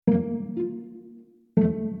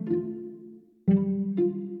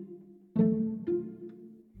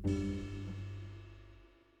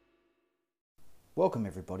Welcome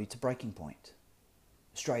everybody to Breaking Point,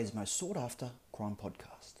 Australia's most sought after crime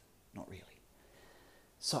podcast. Not really.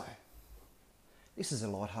 So, this is a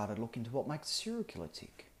light-hearted look into what makes a serial killer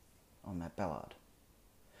tick. I'm Matt Ballard.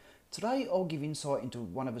 Today I'll give insight into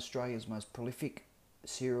one of Australia's most prolific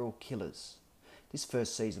serial killers. This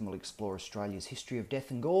first season will explore Australia's history of death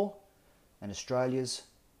and gore and Australia's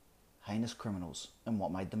heinous criminals and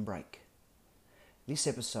what made them break. This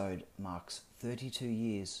episode marks 32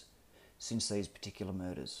 years since these particular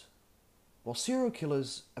murders. While serial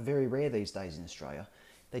killers are very rare these days in Australia,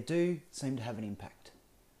 they do seem to have an impact.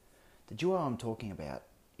 The duo I'm talking about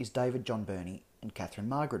is David John Birnie and Catherine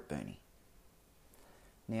Margaret Birnie.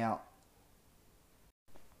 Now,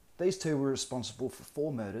 these two were responsible for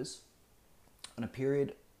 4 murders in a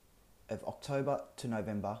period of October to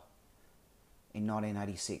November in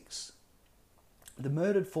 1986. The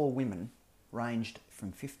murdered 4 women ranged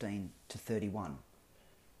from 15 to 31.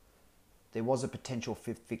 There was a potential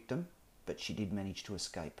 5th victim, but she did manage to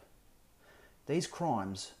escape. These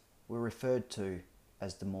crimes were referred to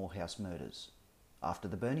as the Moorhouse murders, after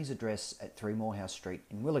the Birnie's address at 3 Moorhouse Street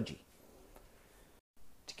in Willagee.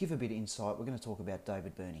 To give a bit of insight, we're going to talk about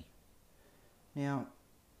David Birnie. Now,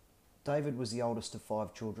 David was the oldest of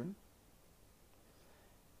 5 children,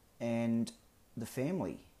 and the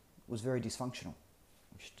family was very dysfunctional,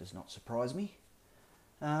 which does not surprise me.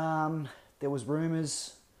 There was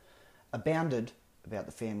rumours abounded about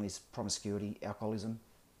the family's promiscuity, alcoholism,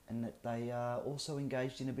 and that they also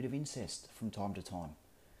engaged in a bit of incest from time to time.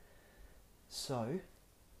 So,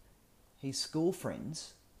 his school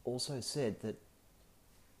friends also said that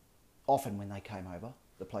often when they came over,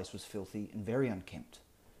 the place was filthy and very unkempt,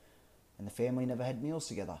 and the family never had meals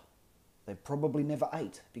together. They probably never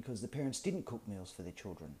ate because the parents didn't cook meals for their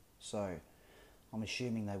children. So, I'm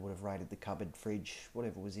assuming they would have raided the cupboard, fridge,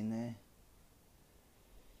 whatever was in there.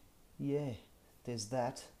 Yeah, there's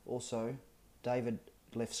that. Also, David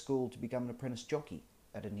left school to become an apprentice jockey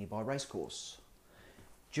at a nearby racecourse.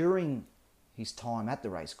 During his time at the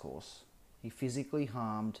racecourse, he physically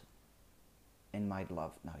harmed and made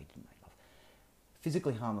love. No, he didn't make love.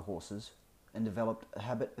 Physically harmed the horses and developed a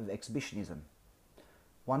habit of exhibitionism.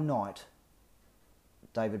 One night,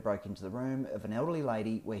 David broke into the room of an elderly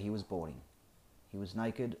lady where he was boarding. He was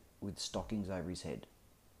naked with stockings over his head.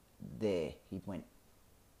 There he went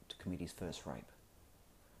to commit his first rape.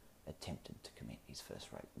 Attempted to commit his first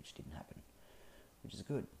rape, which didn't happen, which is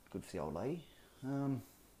good for the old lady. By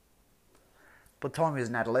the time he was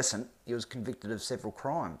an adolescent, he was convicted of several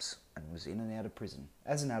crimes and was in and out of prison.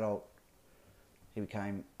 As an adult, he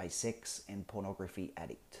became a sex and pornography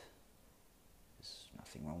addict. There's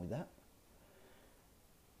nothing wrong with that.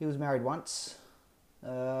 He was married once.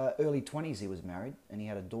 Early 20s he was married, and he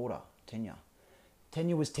had a daughter, Tanya.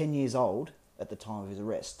 Tanya was 10 years old at the time of his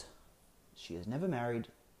arrest. She has never married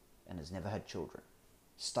and has never had children,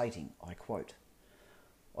 stating, I quote,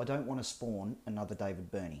 "I don't want to spawn another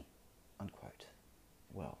David Birnie," unquote.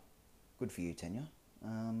 Well, good for you, Tanya.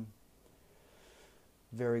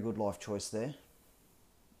 Very good life choice there.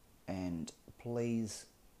 And please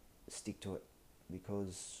stick to it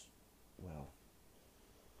because, well,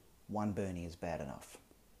 one Birnie is bad enough.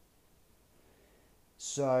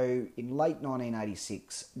 So, in late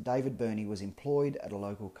 1986, David Birnie was employed at a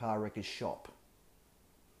local car wrecker's shop.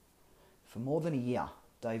 For more than a year,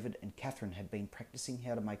 David and Catherine had been practicing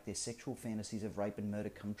how to make their sexual fantasies of rape and murder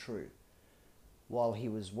come true, while he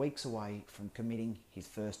was weeks away from committing his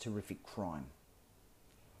first horrific crime.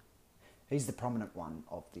 He's the prominent one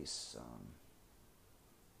of this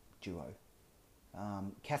duo.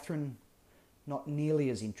 Catherine, not nearly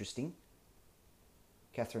as interesting.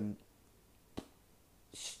 Catherine,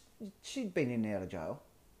 she'd been in and out of jail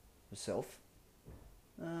herself.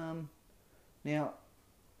 Now,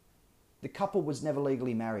 the couple was never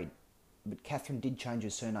legally married, but Catherine did change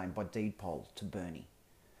her surname by deed poll to Birnie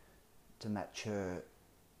to match her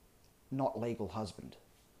not legal husband.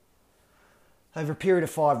 Over a period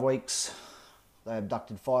of 5 weeks, they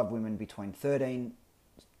abducted 5 women between 15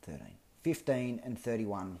 and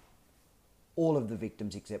 31. All of the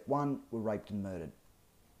victims except one were raped and murdered.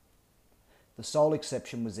 The sole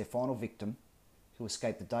exception was their final victim, who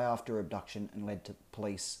escaped the day after her abduction and led to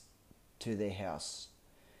police to their house,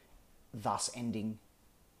 thus ending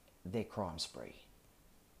their crime spree.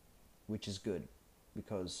 Which is good,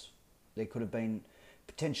 because there could have been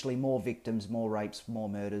potentially more victims, more rapes, more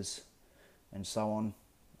murders, and so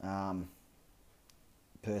on.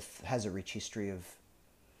 Perth has a rich history of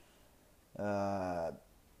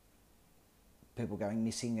people going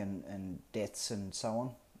missing and deaths and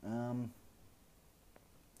so on.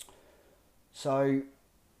 So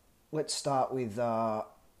let's start with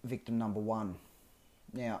victim number 1.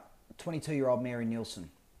 Now, 22-year-old Mary Nielsen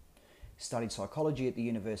studied psychology at the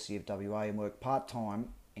University of WA and worked part-time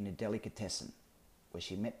in a delicatessen, where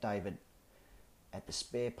she met David at the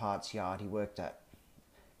spare parts yard he worked at.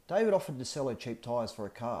 David offered to sell her cheap tyres for a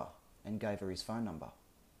car and gave her his phone number.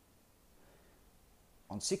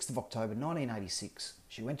 On 6th of October 1986,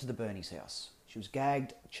 she went to the Bernies' house. She was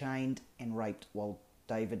gagged, chained and raped by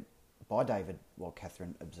David while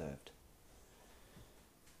Catherine observed.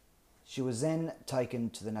 She was then taken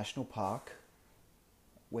to the National Park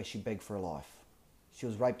where she begged for her life. She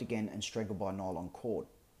was raped again and strangled by a nylon cord.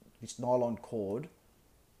 This nylon cord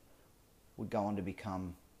would go on to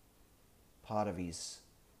become part of his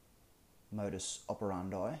modus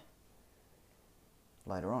operandi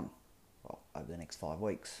later on, over the next 5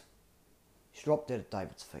 weeks. She dropped dead at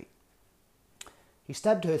David's feet. He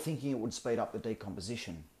stabbed her thinking it would speed up the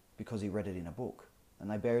decomposition because he read it in a book, and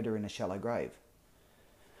they buried her in a shallow grave.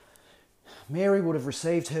 Mary would have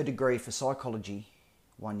received her degree for psychology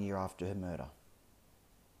 1 year after her murder,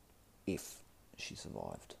 if she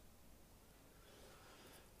survived.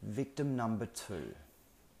 Victim number 2,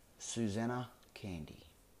 Susanna Candy.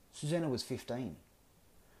 Susanna was 15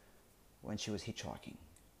 when she was hitchhiking.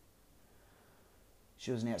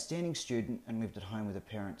 She was an outstanding student and lived at home with her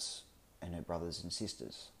parents and her brothers and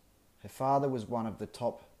sisters. Her father was one of the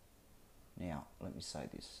top, now let me say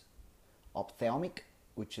this, ophthalmic,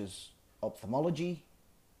 which is ophthalmology,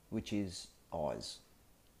 which is eyes.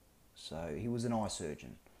 So he was an eye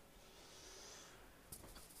surgeon.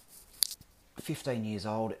 15 years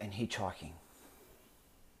old and hitchhiking.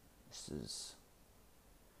 This is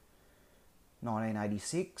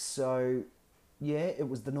 1986, so yeah, it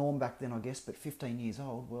was the norm back then, I guess, but 15 years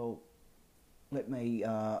old, well, let me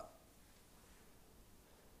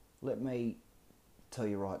tell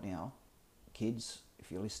you right now, kids,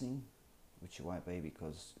 if you're listening, which you won't be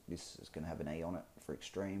because this is going to have an E on it for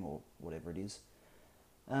extreme or whatever it is,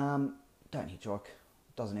 don't hitchhike.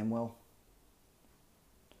 It doesn't end well.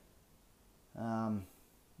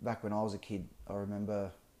 Back when I was a kid, I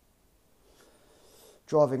remember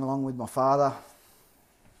driving along with my father.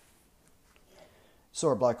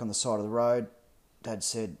 Saw a bloke on the side of the road. Dad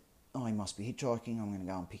said, "Oh, he must be hitchhiking. I'm going to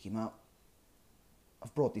go and pick him up."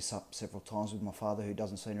 I've brought this up several times with my father, who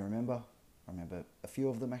doesn't seem to remember. I remember a few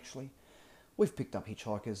of them, actually. We've picked up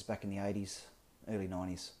hitchhikers back in the 80s, early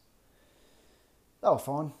 90s. They were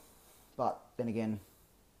fine. But then again,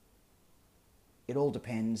 it all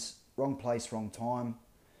depends. Wrong place, wrong time.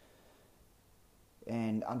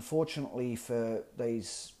 And unfortunately for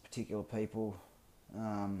these particular people,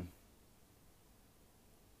 their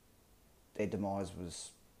demise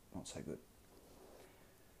was not so good.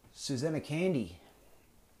 Susanna Candy.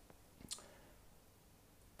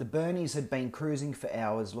 The Bernies had been cruising for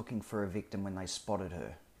hours looking for a victim when they spotted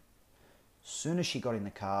her. As soon as she got in the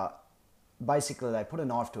car, basically they put a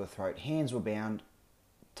knife to her throat, hands were bound,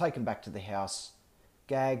 taken back to the house,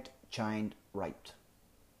 gagged, chained, raped.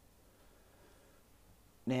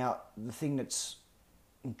 Now, the thing that's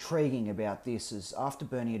intriguing about this is after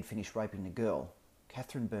Bernie had finished raping the girl,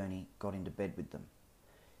 Catherine Bernie got into bed with them.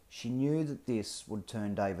 She knew that this would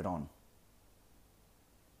turn David on.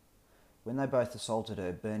 When they both assaulted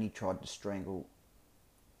her, Bernie tried to strangle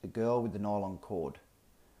the girl with the nylon cord.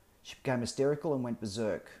 She became hysterical and went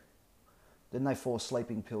berserk. Then they forced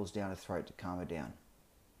sleeping pills down her throat to calm her down.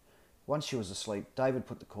 Once she was asleep, David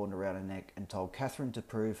put the cord around her neck and told Catherine to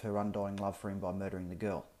prove her undying love for him by murdering the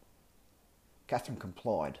girl. Catherine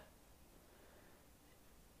complied.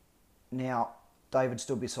 Now, David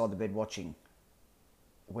stood beside the bed watching.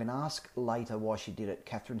 When asked later why she did it,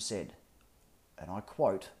 Catherine said, and I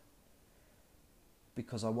quote,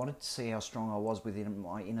 "Because I wanted to see how strong I was within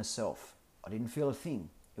my inner self. I didn't feel a thing.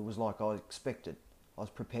 It was like I expected. I was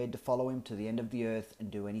prepared to follow him to the end of the earth and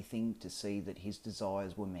do anything to see that his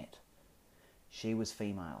desires were met. She was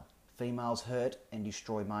female. Females hurt and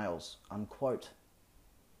destroy males." Unquote.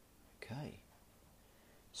 Okay.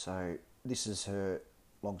 So this is her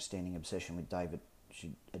long-standing obsession with David.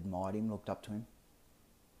 She admired him, looked up to him.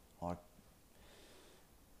 I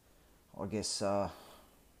guess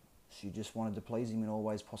she just wanted to please him in all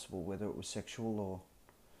ways possible, whether it was sexual or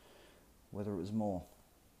whether it was more.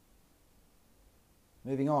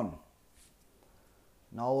 Moving on.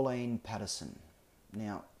 Nolene Patterson.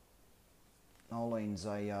 Now, Nolene's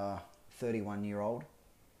a 31-year-old.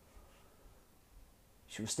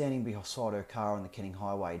 She was standing beside her car on the Kenning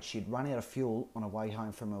Highway. She'd run out of fuel on her way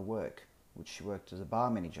home from her work, which she worked as a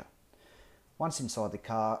bar manager. Once inside the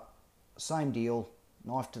car, same deal,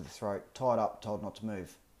 knife to the throat, tied up, told not to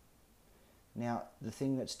move. Now, the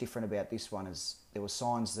thing that's different about this one is there were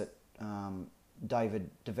signs that David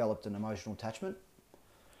developed an emotional attachment.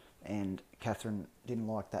 And Catherine didn't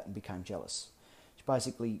like that and became jealous. She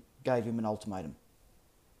basically gave him an ultimatum.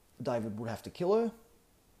 David would have to kill her,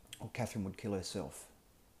 or Catherine would kill herself.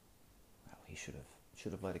 Well, he should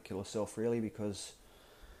have let her kill herself, really, because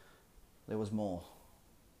there was more.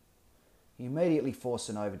 He immediately forced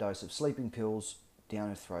an overdose of sleeping pills down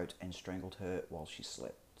her throat and strangled her while she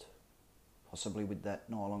slept. Possibly with that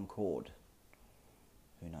nylon cord.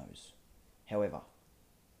 Who knows? However,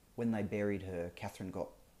 when they buried her, Catherine got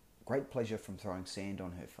great pleasure from throwing sand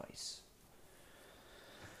on her face.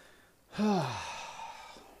 Yeah.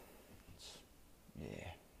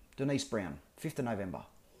 Denise Brown, 5th of November.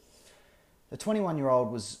 The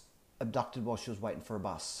 21-year-old was abducted while she was waiting for a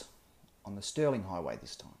bus on the Stirling Highway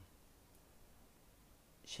this time.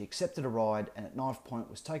 She accepted a ride and at knife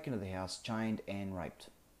point was taken to the house, chained and raped.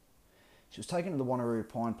 She was taken to the Wanneroo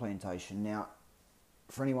Pine Plantation. Now,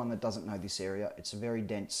 for anyone that doesn't know this area, it's a very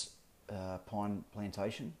dense pine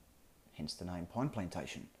plantation, hence the name Pine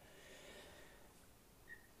Plantation.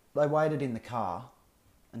 They waited in the car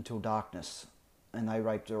until darkness and they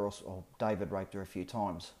raped her, or David raped her a few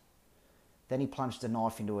times. Then he plunged a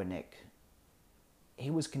knife into her neck.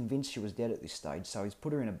 He was convinced she was dead at this stage, so he's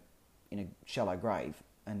put her in a shallow grave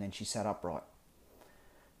and then she sat upright.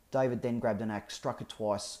 David then grabbed an axe, struck her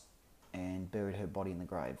twice and buried her body in the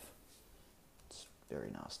grave. It's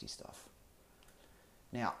very nasty stuff.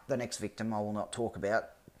 Now, the next victim I will not talk about,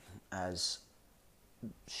 as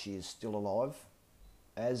she is still alive,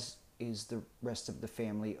 as is the rest of the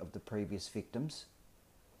family of the previous victims.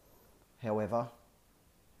 However,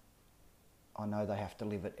 I know they have to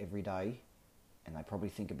live it every day, and they probably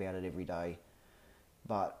think about it every day,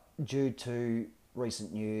 but due to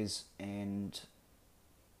recent news and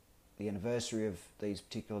the anniversary of these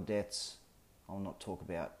particular deaths, I'll not talk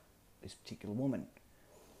about this particular woman.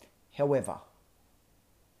 However,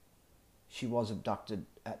 she was abducted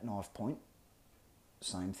at knife point,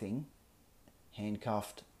 same thing,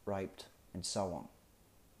 handcuffed, raped, and so on.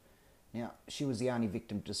 Now, she was the only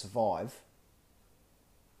victim to survive,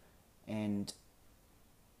 and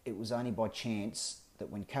it was only by chance that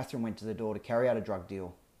when Catherine went to the door to carry out a drug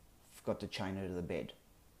deal, forgot to chain her to the bed.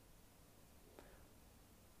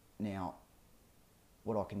 Now,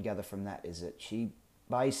 what I can gather from that is that she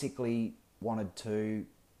basically wanted to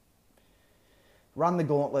run the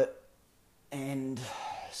gauntlet and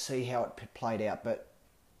see how it played out, but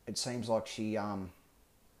it seems like she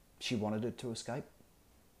wanted it to escape.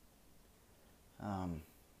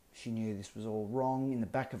 She knew this was all wrong in the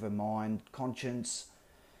back of her mind, conscience.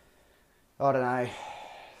 I don't know,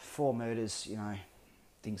 4 murders,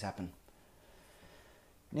 things happen.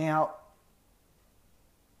 Now,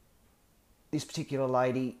 this particular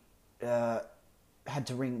lady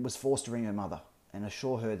was forced to ring her mother and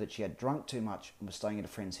assure her that she had drunk too much and was staying at a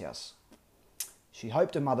friend's house. She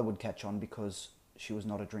hoped her mother would catch on because she was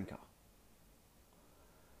not a drinker.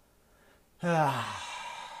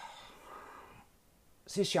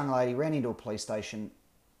 This young lady ran into a police station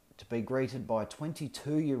to be greeted by a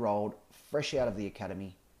 22-year-old, fresh out of the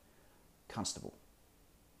academy, constable.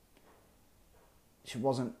 She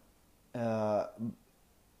wasn't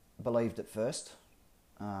believed at first.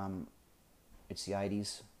 It's the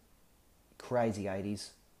 80s, crazy 80s.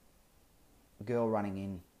 A girl running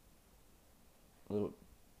in, you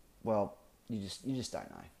just don't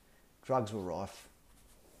know. Drugs were rife.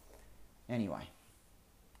 Anyway,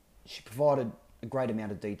 she provided a great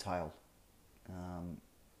amount of detail.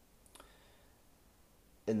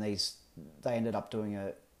 And they ended up doing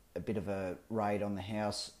a bit of a raid on the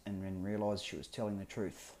house and then realised she was telling the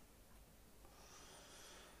truth.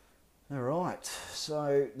 Alright,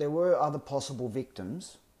 so there were other possible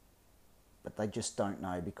victims, but they just don't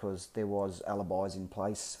know because there was alibis in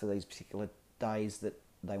place for these particular days that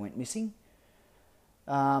they went missing.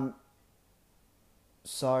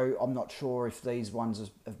 So I'm not sure if these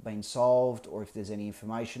ones have been solved or if there's any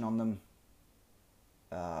information on them.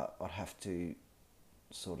 I'd have to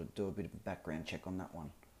sort of do a bit of a background check on that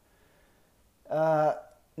one.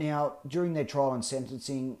 Now, during their trial and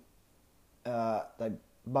sentencing, they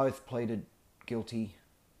both pleaded guilty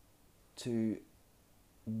to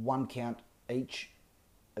 1 count each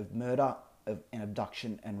of murder, and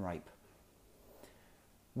abduction and rape.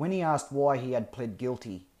 When he asked why he had pled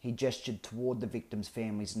guilty, he gestured toward the victims'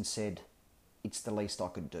 families and said, "It's the least I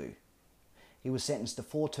could do." He was sentenced to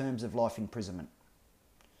 4 terms of life imprisonment.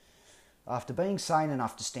 After being sane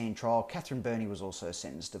enough to stand trial, Catherine Burney was also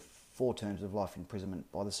sentenced to 4 terms of life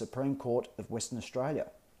imprisonment by the Supreme Court of Western Australia.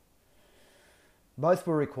 Both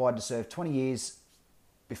were required to serve 20 years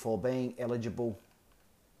before being eligible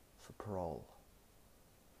for parole.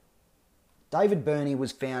 David Burney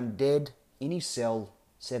was found dead in his cell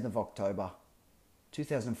 7th of October,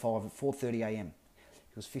 2005 at 4:30 a.m.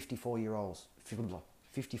 He was 54 years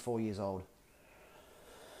old.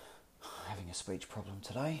 Having a speech problem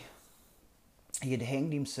today. He had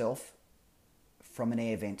hanged himself from an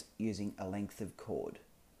air vent using a length of cord.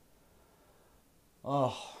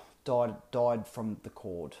 Died from the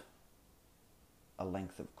cord. A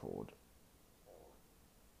length of cord.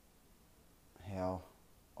 How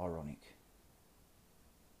ironic.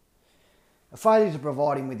 A failure to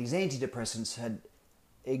provide him with his antidepressants had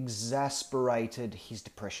exasperated his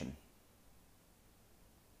depression.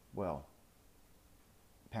 Well,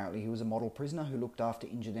 apparently he was a model prisoner who looked after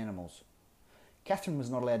injured animals. Catherine was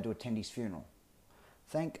not allowed to attend his funeral.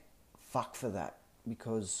 Thank fuck for that,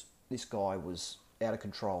 because this guy was out of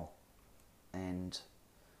control. And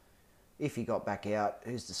if he got back out,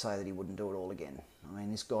 who's to say that he wouldn't do it all again? I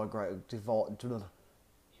mean, this guy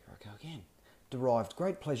derived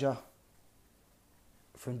great pleasure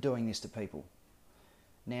from doing this to people.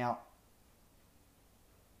 Now,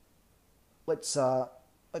 let's have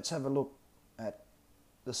a look at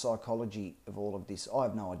the psychology of all of this. I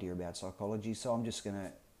have no idea about psychology, so I'm just going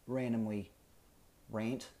to randomly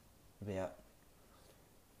rant about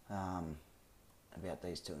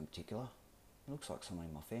these two in particular. It looks like someone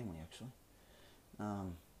in my family, actually.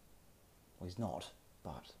 Well, he's not,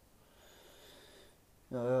 but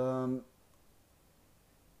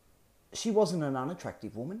she wasn't an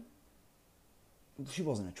unattractive woman. She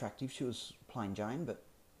wasn't attractive. She was plain Jane, but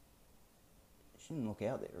she didn't look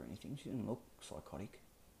out there or anything. She didn't look psychotic.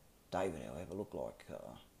 David, however, looked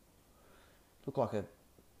like a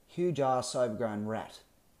huge arse overgrown rat.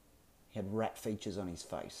 He had rat features on his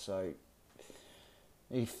face. So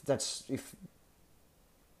if that's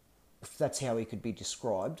how he could be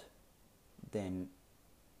described, then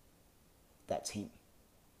that's him,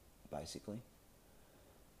 basically.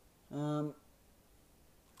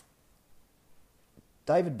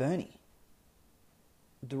 David Birney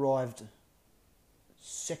derived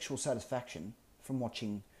sexual satisfaction from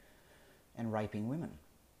watching and raping women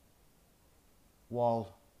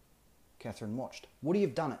while Catherine watched. Would he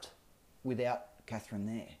have done it without Catherine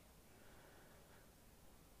there?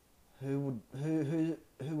 Who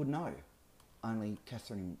would know? Only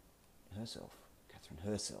Catherine herself,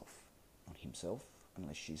 not himself,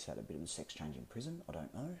 unless she's had a bit of a sex change in prison. I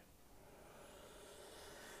don't know.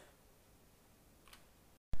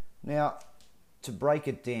 Now, to break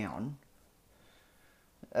it down,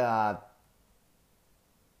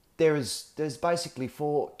 there's basically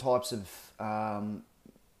 4 types of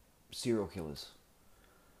serial killers.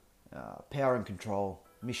 Power and control,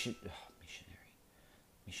 missionary.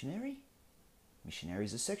 Missionary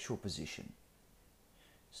is a sexual position.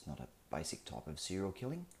 It's not a basic type of serial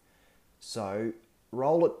killing. So,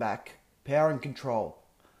 roll it back. Power and control,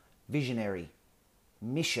 visionary,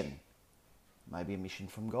 mission. Maybe a mission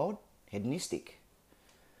from God. Hedonistic.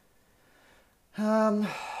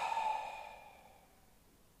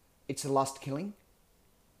 It's a lust killing.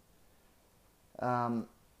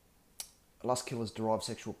 Lust killers derive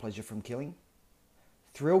sexual pleasure from killing.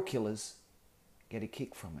 Thrill killers get a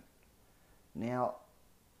kick from it. Now,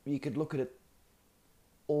 you could look at it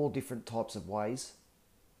all different types of ways.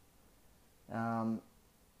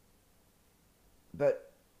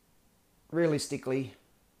 But realistically,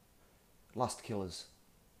 lust killers.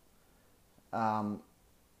 That's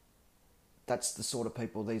the sort of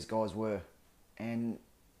people these guys were. And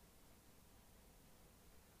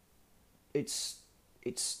it's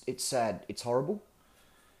sad. It's horrible.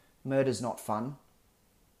 Murder's not fun.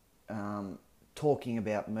 Talking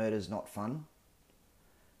about murder's not fun.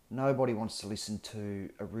 Nobody wants to listen to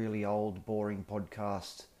a really old, boring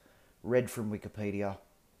podcast read from Wikipedia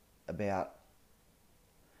about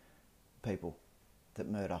people that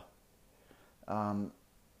murder.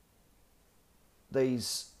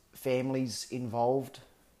 These families involved,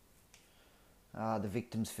 the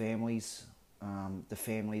victims' families, the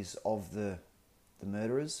families of the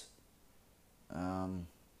murderers,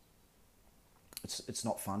 it's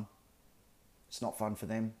not fun. It's not fun for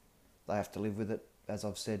them. They have to live with it, as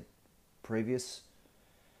I've said previous.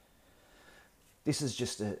 This is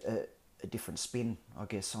just a different spin, I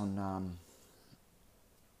guess, on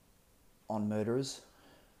murderers.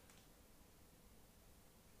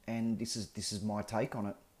 And this is my take on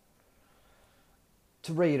it.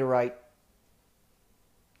 To reiterate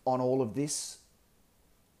on all of this,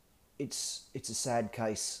 it's a sad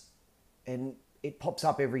case, and it pops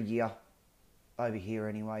up every year over here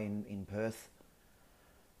anyway in Perth.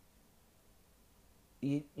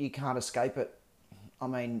 You can't escape it. I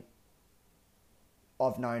mean,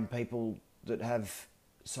 I've known people that have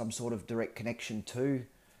some sort of direct connection to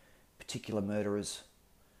particular murderers,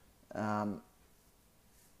 and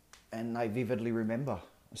they vividly remember,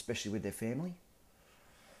 especially with their family.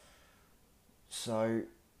 So,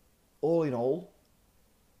 all in all,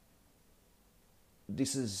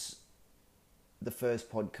 this is the first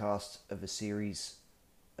podcast of a series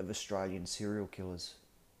of Australian serial killers.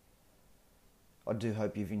 I do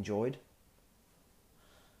hope you've enjoyed,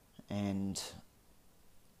 and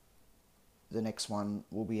the next one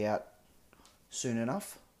will be out soon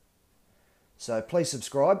enough. So please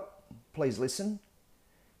subscribe, please listen,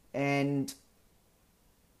 and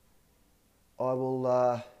I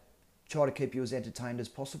will try to keep you as entertained as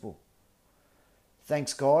possible.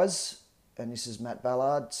 Thanks, guys, and this is Matt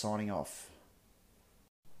Ballard signing off.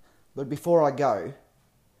 But before I go,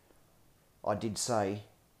 I did say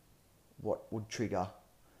what would trigger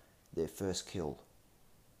their first kill.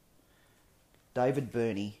 David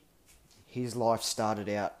Birnie, his life started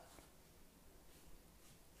out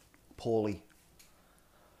poorly.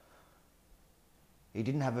 He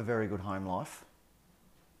didn't have a very good home life.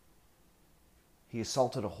 He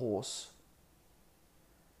assaulted a horse,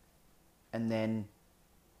 and then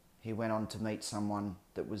he went on to meet someone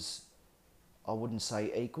that was, I wouldn't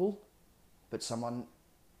say equal, but someone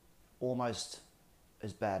almost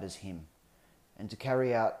as bad as him. And to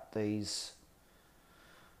carry out these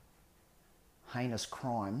heinous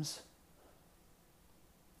crimes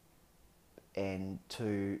and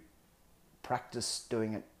to practice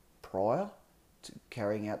doing it prior to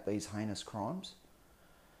carrying out these heinous crimes.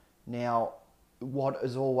 Now, what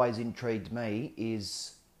has always intrigued me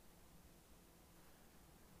is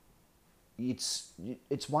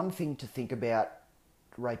it's one thing to think about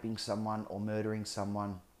raping someone or murdering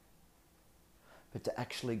someone, but to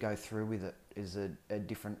actually go through with it is a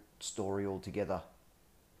different story altogether.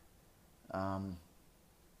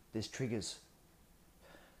 There's triggers.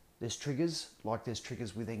 There's triggers, like there's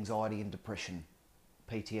triggers with anxiety and depression,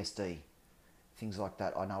 PTSD, things like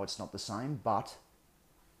that. I know it's not the same, but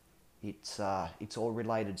it's all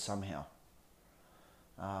related somehow.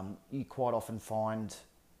 You quite often find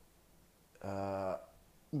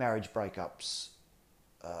marriage breakups,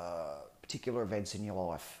 particular events in your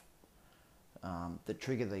life that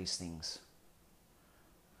trigger these things.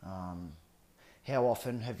 How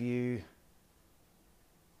often have you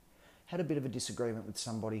had a bit of a disagreement with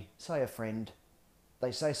somebody, say a friend,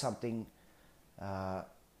 they say something that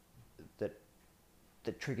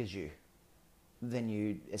triggers you, then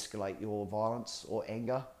you escalate your violence or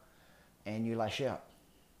anger and you lash out.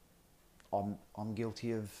 I'm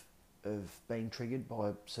guilty of being triggered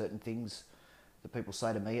by certain things that people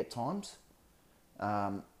say to me at times,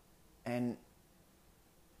 and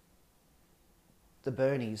the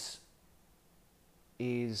Birnies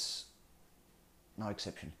is no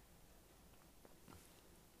exception.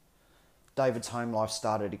 David's home life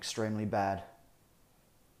started extremely bad.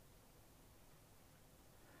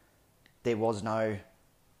 There was no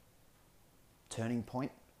turning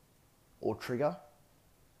point or trigger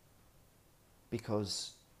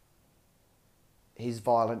because his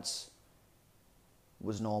violence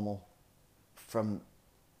was normal from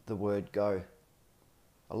the word go.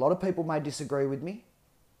 A lot of people may disagree with me.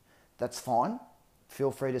 That's fine.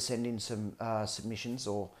 Feel free to send in some submissions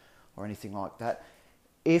or anything like that.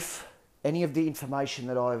 If any of the information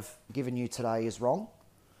that I've given you today is wrong,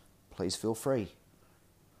 please feel free.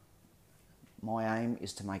 My aim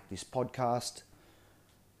is to make this podcast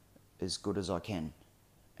as good as I can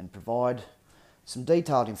and provide some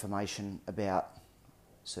detailed information about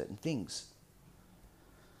certain things.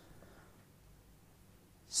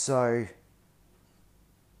 So,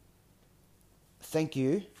 thank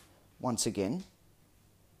you once again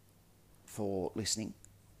for listening,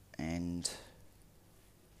 and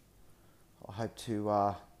I hope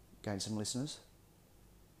to gain some listeners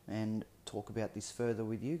and talk about this further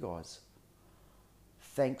with you guys.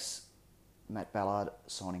 Thanks, Matt Ballard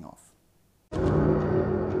signing off.